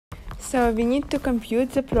So we need to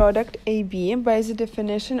compute the product AB by the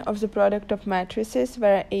definition of the product of matrices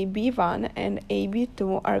where AB1 and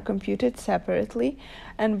AB2 are computed separately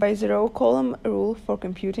and by the row column rule for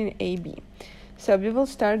computing AB. So we will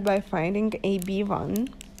start by finding AB1.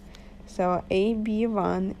 So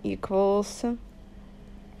AB1 equals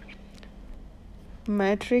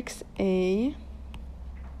matrix A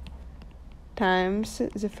times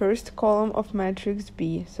the first column of matrix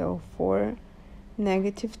B, so 4,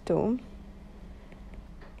 -2.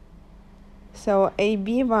 So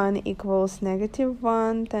AB1 equals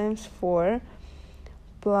 -1 times 4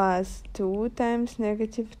 plus 2 times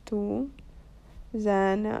 -2,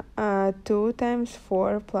 then 2 times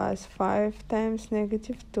 4 plus 5 times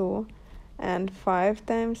 -2, and 5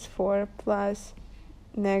 times 4 plus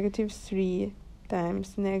 -3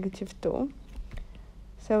 times -2.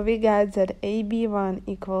 So we get that AB1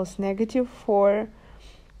 equals -4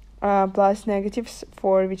 plus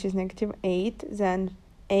 -4, which is -8, then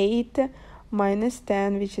 8 minus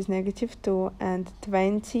 10, which is -2, and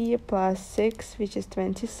 20 plus 6, which is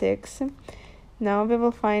 26. Now we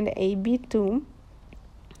will find AB2.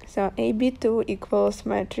 So AB2 equals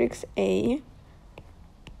matrix A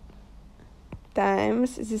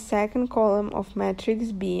times the second column of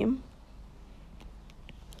matrix B.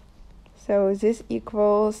 So this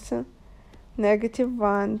equals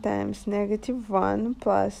 -1 times -1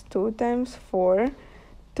 plus 2 times 4,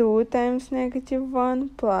 2 times -1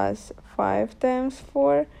 plus 5 times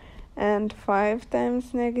 4, and 5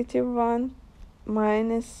 times -1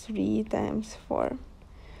 minus 3 times 4.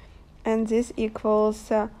 And this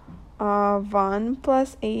equals 1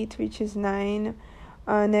 plus 8, which is 9,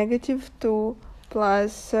 -2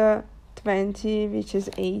 plus 20, which is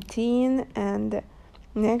 18, and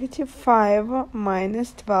 -5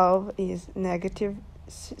 minus 12 is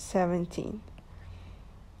 -17.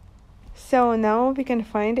 So now we can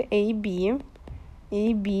find AB.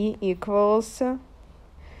 AB equals,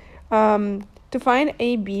 to find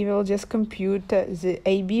AB, we'll just compute the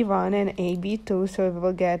AB1 and AB2, so we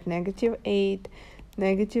will get -8,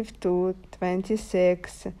 -2,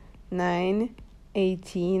 26, 9,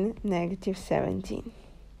 18, -17.